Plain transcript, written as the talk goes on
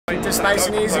Take this nice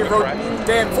and easy.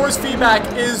 Damn, force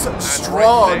feedback is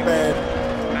strong,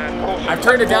 man. I've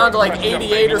turned it down to like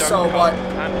 88 or so, but...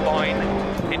 And line.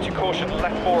 Into caution,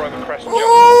 left 4 over crest. Ooh! I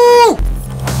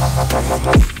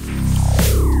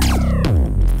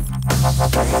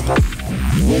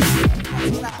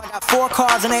got 4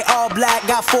 cars and they all black.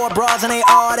 Got 4 bras and they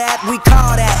all that. We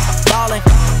call that ballin'.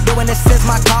 Doing this is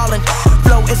my calling.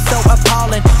 Flow is so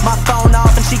appalling. My phone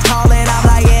off and she calling. I'm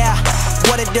like, yeah,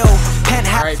 what it do?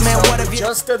 Penthouse, man, so what have we you?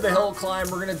 just did the hill climb.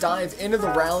 We're gonna dive into the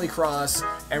RallyCross,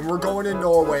 and we're going to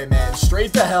Norway, man.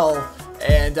 Straight to hell.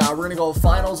 And we're gonna go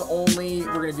finals only.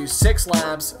 We're gonna do 6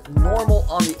 laps, normal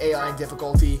on the AI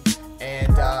difficulty.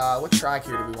 And what track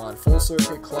here do we want? Full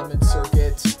circuit, clubman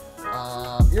circuit.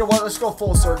 You know what? Let's go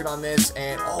full circuit on this.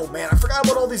 And oh man, I forgot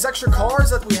about all these extra cars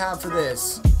that we have for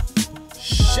this.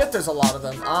 Shit, there's a lot of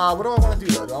them. What do I want to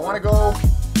do though? Do I want to go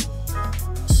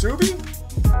Subi?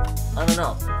 I don't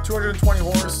know. 220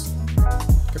 horse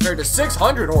compared to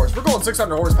 600 horse. We're going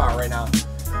 600 horsepower right now.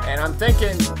 And I'm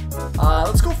thinking,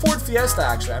 let's go Ford Fiesta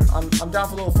actually. I'm down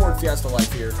for a little Ford Fiesta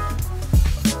life here.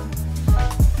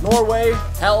 Norway,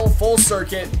 hell, full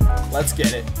circuit. Let's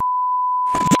get it.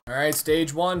 Alright,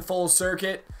 stage 1, full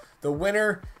circuit. The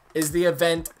winner is the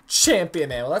event champion,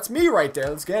 man. Well, that's me right there.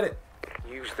 Let's get it.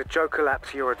 Use the Joker lap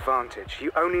to your advantage.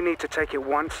 You only need to take it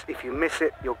once. If you miss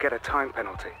it, you'll get a time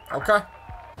penalty. Okay.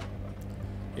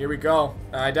 Here we go.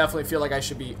 I definitely feel like I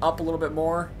should be up a little bit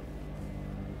more.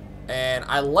 And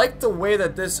I like the way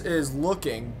that this is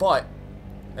looking, but...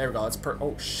 There we go. That's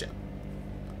oh, shit.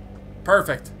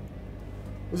 Perfect.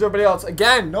 Where's everybody else?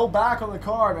 Again, no back on the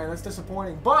car, man. That's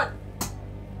disappointing. But...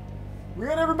 we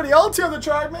got everybody else here on the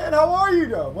track, man. How are you,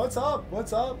 though? What's up?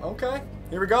 What's up? Okay.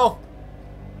 Here we go.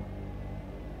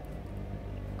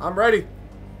 I'm ready.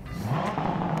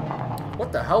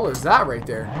 What the hell is that right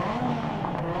there?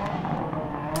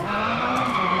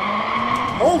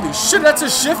 Holy shit, that's a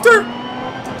shifter?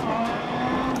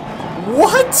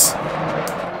 What?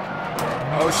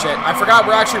 Oh shit, I forgot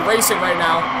we're actually racing right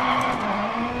now.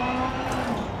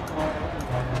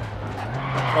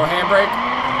 Oh, handbrake.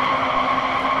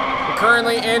 We're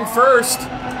currently in first.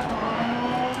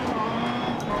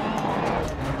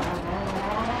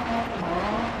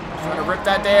 Trying to rip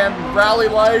that damn rally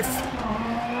life.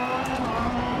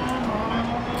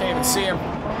 Can't even see him.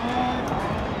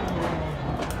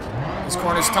 This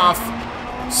corner's tough.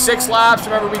 6 laps.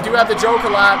 Remember, we do have the Joker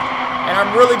lap. And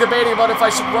I'm really debating about if I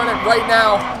should run it right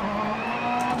now.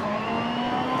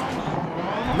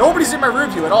 Nobody's in my rear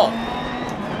view at all.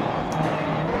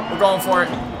 We're going for it.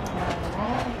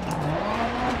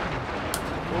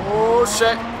 Oh,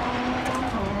 shit.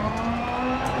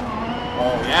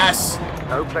 Oh, yes.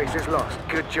 No place is lost.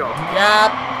 Good job.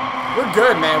 Yeah, we're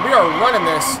good, man. We are running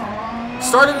this.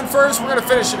 Started in first. We're going to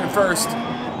finish it in first.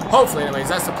 Hopefully, anyways.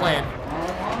 That's the plan.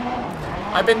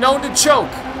 I've been known to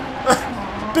choke.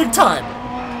 Big time.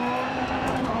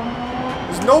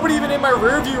 There's nobody even in my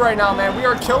rear view right now, man. We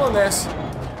are killing this.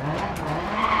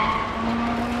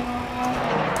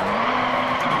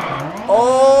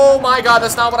 Oh my god,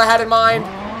 that's not what I had in mind.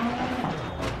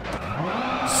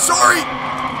 Sorry.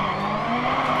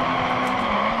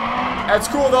 That's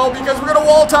cool though, because we're gonna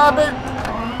wall top it.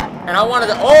 And I wanted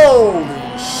to. Holy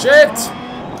shit.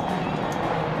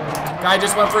 Guy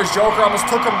just went for his Joker, almost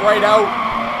took him right out.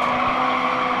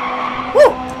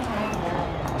 Woo!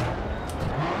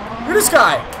 Look at this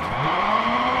guy.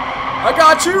 I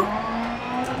got you.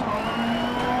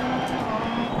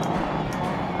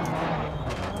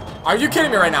 Are you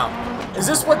kidding me right now? Is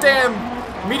this what damn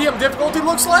medium difficulty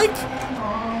looks like?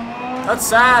 That's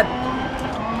sad.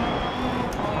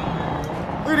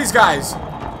 Look at these guys.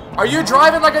 Are you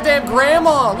driving like a damn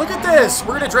grandma? Look at this.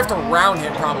 We're gonna drift around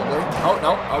him probably. Oh,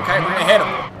 no. Okay, we're gonna hit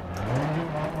him.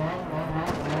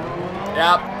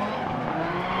 Yep.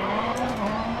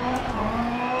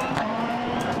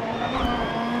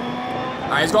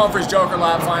 Alright, he's going for his Joker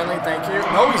lap finally. Thank you.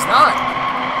 No, he's not.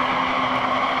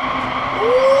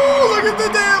 Ooh, look at the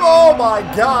damn. Oh my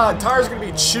god. Tire's gonna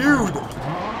be chewed.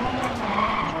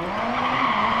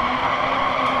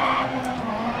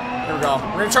 Here we go.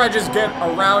 We're gonna try to just get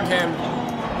around him.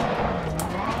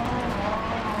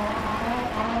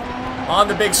 On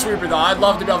the big sweeper though. I'd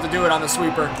love to be able to do it on the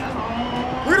sweeper.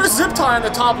 Look at our zip tie on the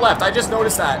top left. I just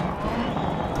noticed that.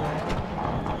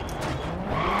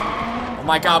 Oh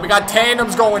my god, we got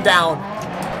tandems going down.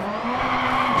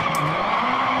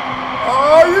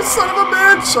 Oh, you son of a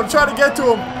bitch! I'm trying to get to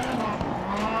him.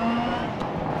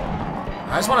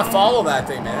 I just want to follow that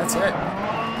thing, man. That's it.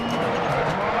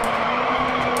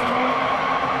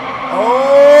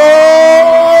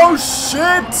 Oh,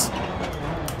 shit!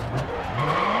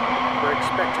 We're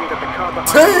expecting that the car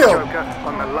behind Damn! the Joker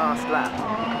on the last lap.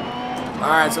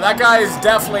 Alright, so that guy is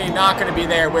definitely not going to be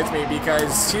there with me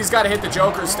because he's got to hit the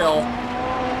Joker still.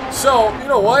 So, you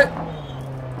know what?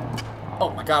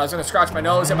 Oh my god, I was going to scratch my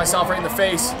nose, hit myself right in the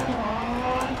face.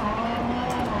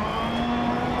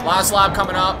 Last lap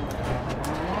coming up.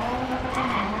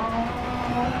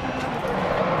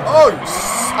 Oh,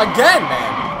 again,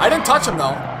 man. I didn't touch him,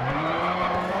 though.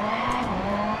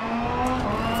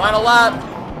 Final lap.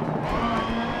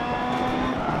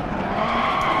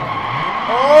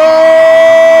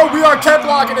 Oh, we are kept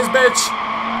blocking this bitch.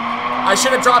 I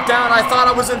should have dropped down. I thought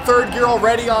I was in third gear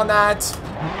already on that.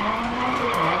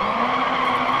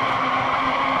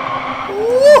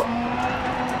 Woo.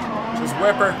 Just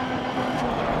whip her.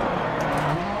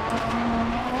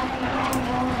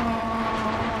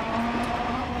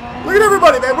 Look at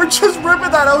everybody, man. We're just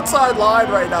ripping that outside line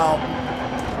right now.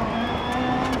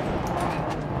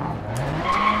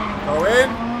 Go in.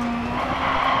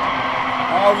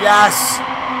 Oh, yes.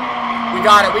 We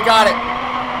got it. We got it.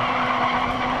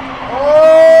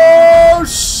 Oh,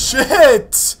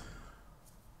 shit.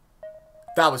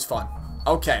 That was fun.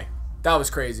 Okay. That was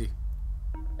crazy.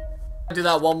 I'll do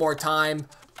that one more time.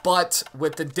 But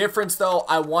with the difference, though,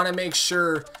 I want to make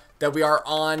sure that we are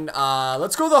on,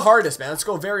 let's go the hardest, man. Let's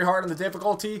go very hard on the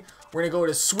difficulty. We're going to go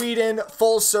to Sweden,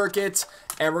 full circuit,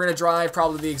 and we're going to drive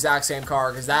probably the exact same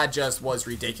car because that just was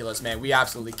ridiculous, man. We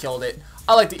absolutely killed it.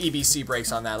 I like the EBC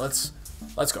brakes on that. Let's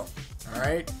go. All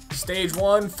right, stage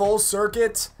 1, full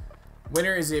circuit.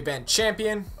 Winner is the event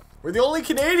champion. We're the only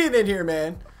Canadian in here,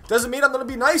 man. Doesn't mean I'm going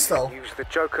to be nice, though. Use the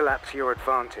Joker lap to your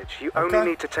advantage. You only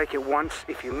need to take it once.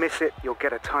 If you miss it, you'll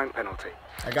get a time penalty.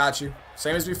 I got you.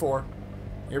 Same as before.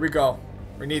 Here we go.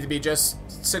 We need to be just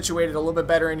situated a little bit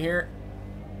better in here.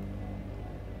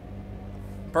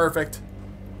 Perfect.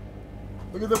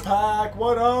 Look at the pack.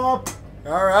 What up?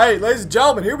 All right, ladies and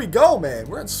gentlemen, here we go, man.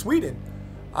 We're in Sweden.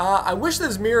 I wish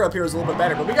this mirror up here was a little bit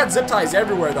better, but we got zip ties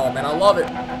everywhere, though, man. I love it.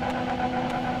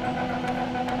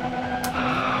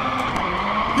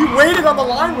 He waited on the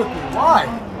line with me. Why?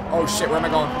 Oh, shit. Where am I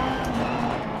going?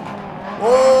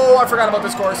 Whoa, I forgot about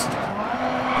this course.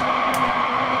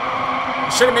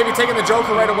 Should have maybe taken the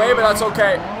Joker right away, but that's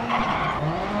okay.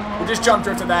 We just jump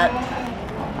drifted that.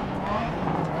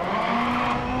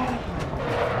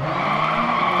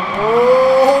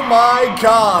 Oh my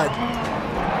god.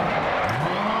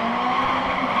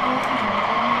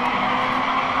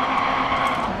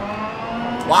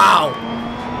 Wow.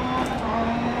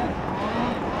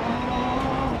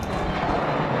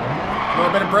 A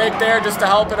little bit of brake there just to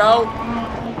help it out.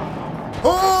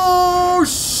 Oh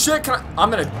shit. I'm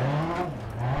gonna...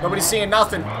 Nobody's seeing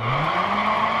nothing.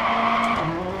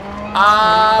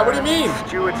 What do you mean?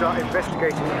 Stewards are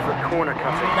investigating you for corner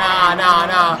cutting.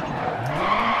 Nah.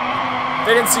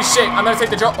 They didn't see shit. I'm gonna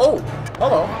take the Joker. Oh,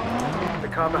 hello. The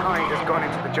car behind has gone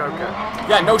into the Joker.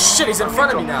 Yeah, no shit. He's in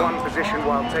front of me now. One position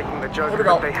while taking the Joker, Here we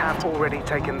go. but they have already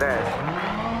taken theirs.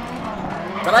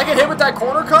 Did I get hit with that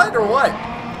corner cut or what?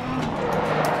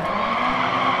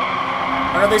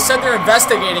 I know they said they're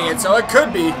investigating it, so it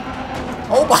could be.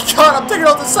 Oh my god, I'm taking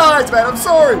out the sides, man. I'm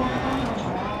sorry.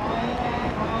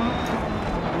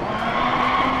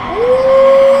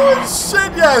 Oh,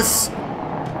 shit, yes.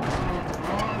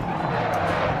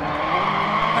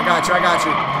 I got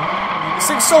you. This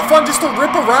thing's so fun just to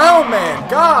rip around, man.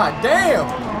 God damn.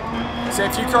 See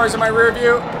a few cars in my rear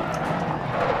view.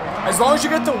 As long as you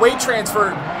get the weight transfer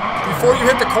before you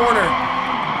hit the corner,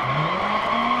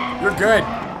 you're good.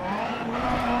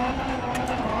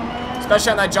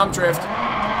 Especially on that jump drift.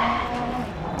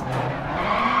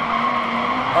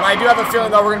 But I do have a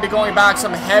feeling, though, we're going to be going back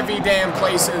some heavy damn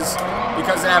places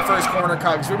because of that first corner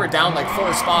cut, because we were down like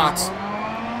 4 spots.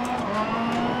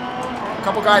 A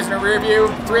couple guys in the rear view.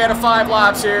 3 out of 5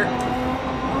 laps here.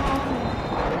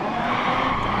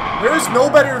 There's no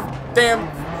better damn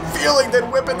feeling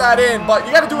than whipping that in, but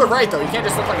you got to do it right, though. You can't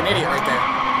just look like an idiot right there.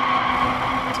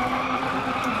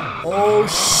 Oh,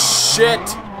 shit.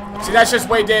 See, that's just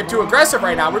way damn too aggressive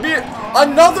right now. We're being...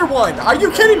 Another one! Are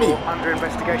you kidding me? Under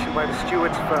investigation by the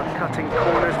stewards for cutting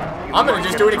corners. I'm gonna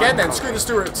just do it again then. Screw the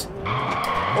stewards.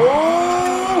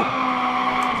 Oh!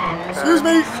 Excuse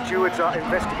me. Stewards are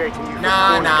investigating you.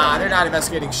 Nah, they're not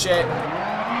investigating shit.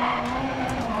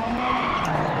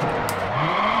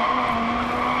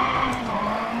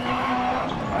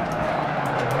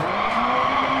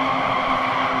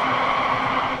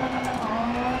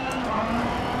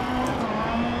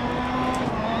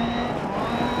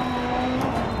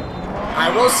 I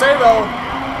will say, though,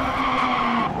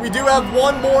 we do have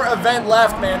one more event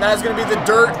left, man. That is going to be the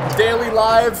Dirt Daily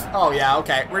Live. Oh, yeah,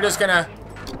 okay. We're just going to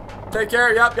take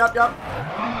care. Yep.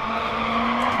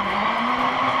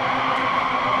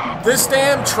 This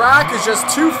damn track is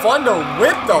just too fun to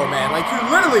whip though, man. Like, you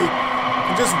literally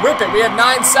can just whip it. We have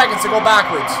 9 seconds to go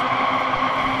backwards.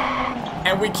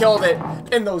 And we killed it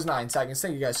in those 9 seconds.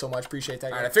 Thank you guys so much. Appreciate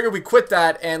that. All right, I figured we quit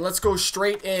that, and let's go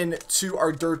straight in to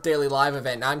our Dirt Daily Live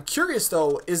event. Now, I'm curious,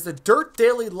 though, is the Dirt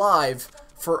Daily Live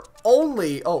for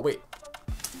only... Oh, wait.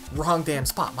 Wrong damn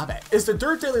spot. My bad. Is the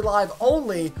Dirt Daily Live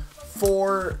only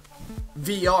for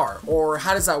VR? Or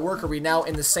how does that work? Are we now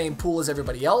in the same pool as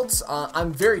everybody else?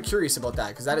 I'm very curious about that,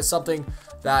 because that is something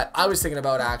that I was thinking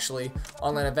about, actually.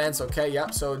 Online events. Okay,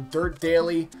 yep. So, Dirt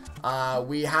Daily.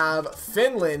 We have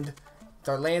Finland...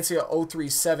 Our Lancia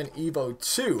 037 Evo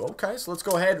 2. Okay, so let's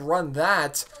go ahead and run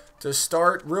that to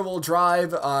start. Rear-wheel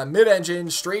drive,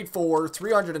 mid-engine, straight 4,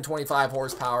 325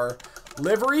 horsepower.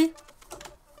 Livery?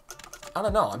 I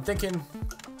don't know. I'm thinking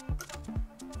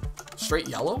straight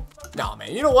yellow? No,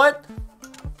 man. You know what?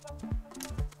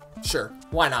 Sure.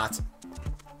 Why not?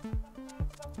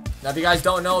 Now, if you guys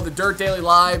don't know, the Dirt Daily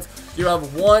Live, you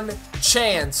have 1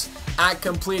 chance at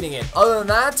completing it. Other than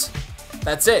that,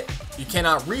 that's it. You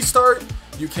cannot restart,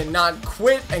 you cannot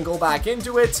quit and go back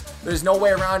into it. There's no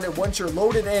way around it. Once you're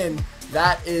loaded in,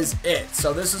 that is it.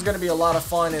 So this is going to be a lot of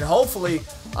fun, and hopefully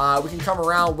we can come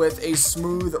around with a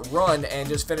smooth run and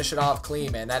just finish it off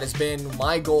clean, man. That has been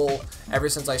my goal ever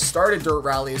since I started Dirt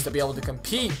Rally, is to be able to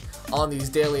compete on these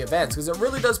daily events, because it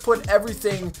really does put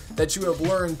everything that you have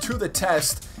learned to the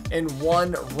test in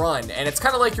one run. And it's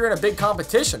kind of like you're in a big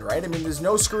competition, right? I mean, there's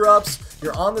no screw-ups,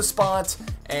 you're on the spot,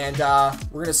 and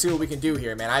we're gonna see what we can do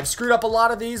here, man. I've screwed up a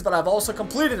lot of these, but I've also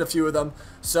completed a few of them,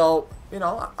 so you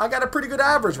know, I got a pretty good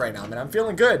average right now, man. I'm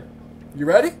feeling good. You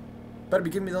ready? Better be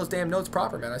giving me those damn notes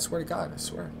proper, man. I swear to God, I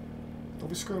swear. Don't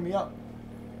be screwing me up.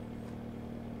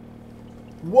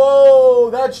 Whoa,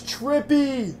 that's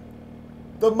trippy.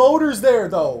 The motor's there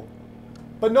though,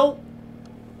 but no.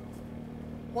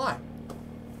 Why?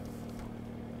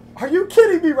 Are you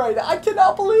kidding me right now? I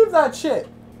cannot believe that shit.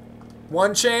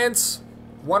 1 chance,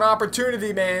 1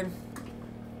 opportunity, man.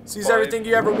 Sees everything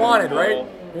you ever wanted, right?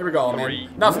 Here we go, man.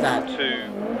 Enough of that.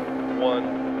 2,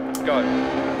 1, go.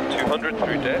 200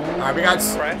 through dip. Alright, we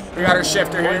got our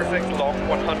shifter here. 6 long,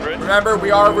 100. Remember,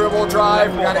 we are rear-wheel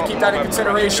drive. We gotta keep that in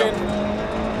consideration.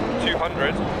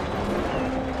 200.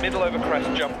 Middle over crest,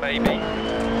 jump maybe.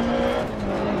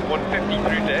 150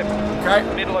 through dip. Okay.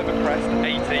 Middle over crest,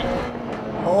 80.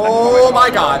 Oh my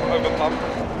God. Over bump.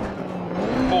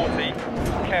 40.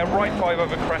 Okay, right 5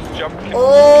 over crest, jump.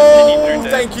 Oh,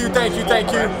 thank you, thank you,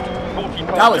 thank you. 40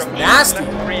 That was nasty.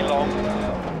 Left 3 long.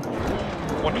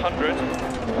 100.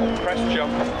 Crest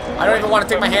jump. I don't even want to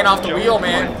take my hand off the wheel,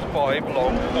 man. Right 5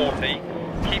 long, 40.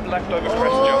 Keep left over crest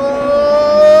jump.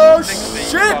 Oh, 60,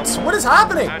 shit. bump. What is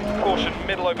happening? And caution,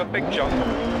 middle over big jump.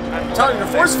 I'm telling you,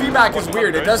 the force feedback is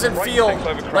weird. It doesn't feel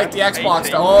like the Xbox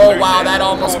does. Oh, wow, that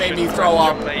almost made me throw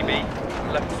up. Maybe.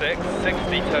 Left 6,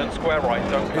 60, turn square right,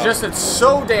 don't cut. It's just, it's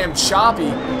so damn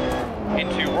choppy.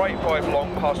 Into right 5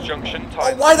 long, past junction,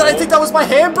 Oh, why did I think that was my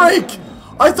handbrake?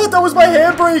 I thought that was my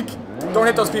handbrake. Don't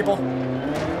hit those people.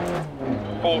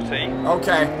 40.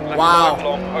 Okay, Left wow. 5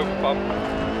 long, over bump.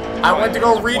 I went to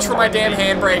go reach for my damn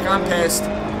handbrake. I'm pissed.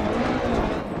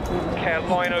 Care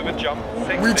line over jump,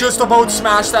 60. We just about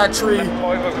smashed that tree. Left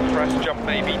 5 over crest, jump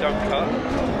maybe, don't cut.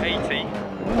 80.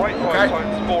 Right 5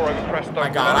 times 4 over crest, don't cut. My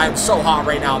God, I'm so hot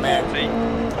right now, man.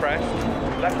 40. Crest.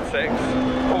 Left 6.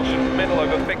 Caution, middle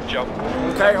over big jump.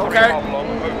 Okay, okay. Half long,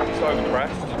 opens over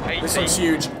crest. 80. This looks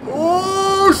huge.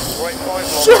 Oh, right 5 long,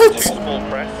 shit. 2 small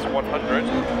crests, 100.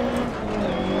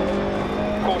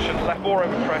 Caution, left 4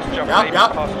 over crest, jump maybe,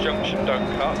 past junction,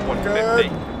 don't cut, 150.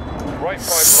 Right 5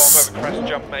 long over crest,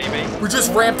 jump maybe. We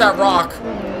just ramped that rock.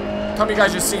 Tell me you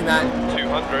guys just seen that.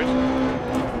 200.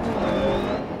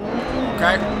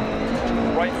 Okay.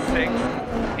 Right 6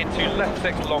 into left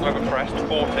 6 long over crest,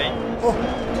 40. Oh,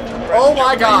 Crest, oh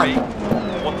my God. maybe,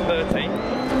 130.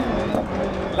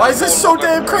 Why is this so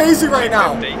damn crazy right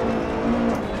now?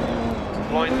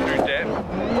 Line through dip.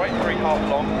 Right 3 half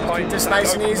long. Keep this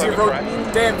nice and easy.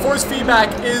 Damn, force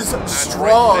feedback is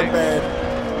strong, man.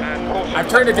 I've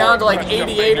turned it down to like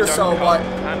 88 or so, but...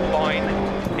 And line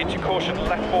into caution,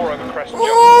 left 4 over crest.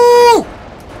 Ooh!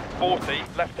 40,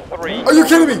 left 3. Are you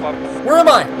kidding me? Where am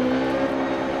I?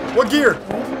 What gear?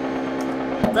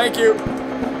 Thank you.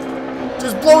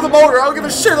 Just blow the motor. I don't give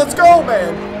a shit. Let's go,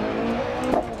 man.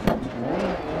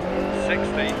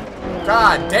 60.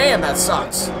 God damn, that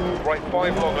sucks. Right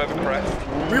 5 long over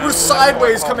crest. We were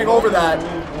sideways coming over that.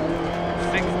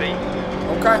 60.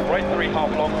 Okay. Right 3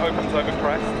 half long, opens over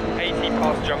crest. 80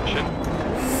 past junction.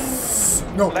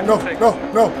 No, left no, 6.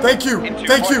 no, no. Thank you. Into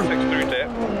Thank right you. 6 through dip.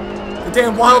 The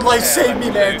damn wildlife saved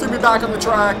me, man. Threw me back on the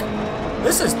track.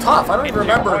 This is tough. I don't even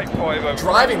remember Right 5 over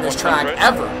driving this track 100.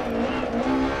 ever.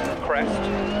 Crest.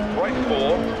 Right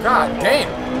 4. God damn.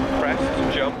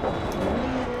 Crest. Jump.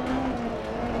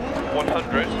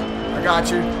 100. I got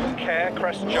you. Care.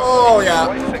 Crest. Jump. Oh, yeah.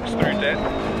 Right 6 through dead.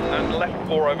 And left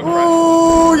 4 over crest.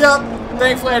 Oh, yep.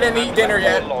 Thankfully, I didn't eat dinner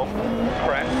yet. Long.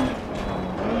 Crest.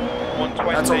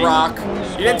 120. That's a rock.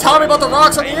 You didn't tell me about the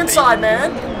rocks on the inside,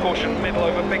 man. Caution, middle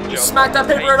over big jump. Smack that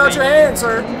paper right out your hand,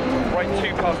 sir. Right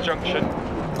 2 past junction.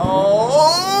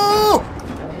 Oh!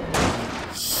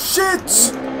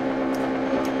 Shit!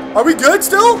 Are we good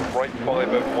still? Right 5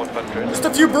 over 100. Just a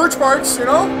few birch barks, you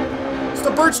know? Just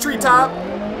a birch tree top.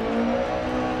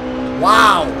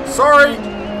 Wow. Sorry.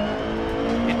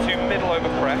 Into middle over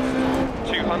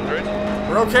crest. 200.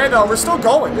 We're okay, though. We're still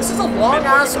going. This is a long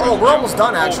ass... Oh, we're almost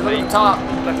done, actually. Look at the top.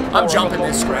 I'm jumping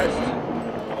this script.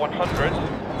 100.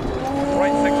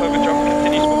 Right 6 over jump.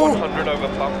 Continues for 100 over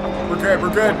pump. We're good.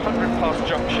 We're good. 100 past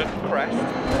junction. Crest.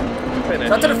 Finish. Is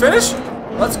that to the finish?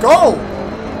 Let's go.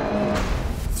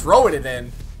 Throw it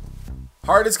in.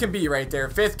 Hard as can be right there.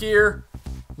 5th gear.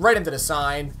 Right into the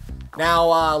sign.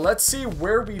 Now, let's see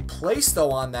where we place,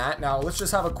 though, on that. Now, let's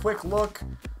just have a quick look.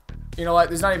 You know what?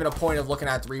 There's not even a point of looking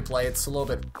at the replay. It's a little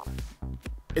bit...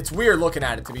 It's weird looking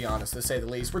at it, to be honest, to say the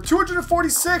least. We're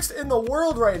 246th in the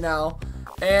world right now.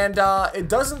 And it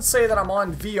doesn't say that I'm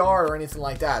on VR or anything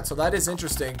like that. So that is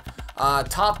interesting.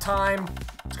 Top time.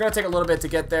 It's going to take a little bit to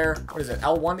get there. What is it?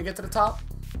 L1 to get to the top?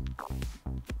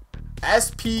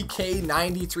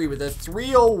 SPK93 with a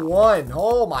 301.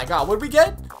 Oh my god. What did we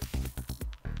get?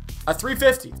 A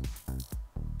 350.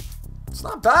 It's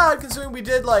not bad considering we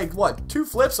did like, what, 2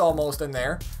 flips almost in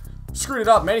there. Screwed it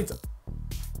up many times.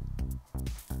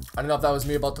 I don't know if that was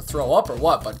me about to throw up or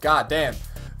what, but goddamn.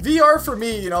 VR for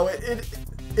me, you know, it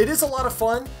is a lot of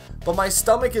fun, but my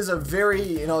stomach is a very,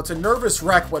 you know, it's a nervous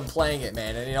wreck when playing it,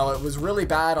 man. And, you know, it was really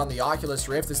bad on the Oculus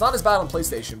Rift. It's not as bad on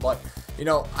PlayStation, but, you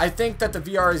know, I think that the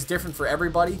VR is different for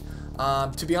everybody.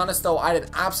 To be honest, though, I had an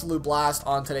absolute blast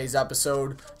on today's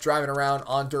episode, driving around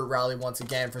on Dirt Rally once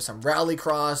again for some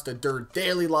RallyCross, the Dirt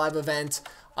Daily Live event.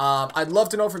 I'd love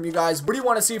to know from you guys, what do you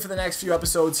want to see for the next few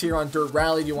episodes here on Dirt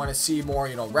Rally? Do you want to see more,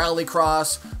 you know,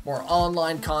 RallyCross, more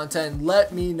online content?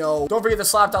 Let me know. Don't forget to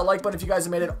slap that like button if you guys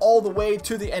have made it all the way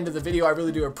to the end of the video. I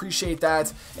really do appreciate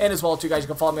that. And as well, too, guys, you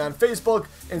can follow me on Facebook,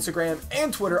 Instagram,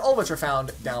 and Twitter, all of which are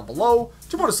found down below.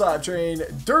 GoPro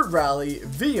SLAPTrain, Dirt Rally,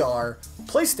 VR,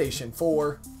 PlayStation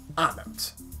 4. I'm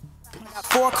out.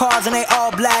 4 cars and they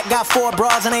all black, got 4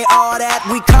 bras and they all that,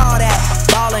 we call that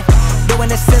ballin', doing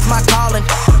this is my calling,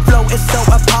 flow is so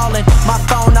appalling, my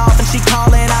phone off and she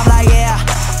calling, I'm like yeah,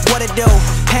 what it do,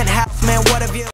 penthouse man, what have you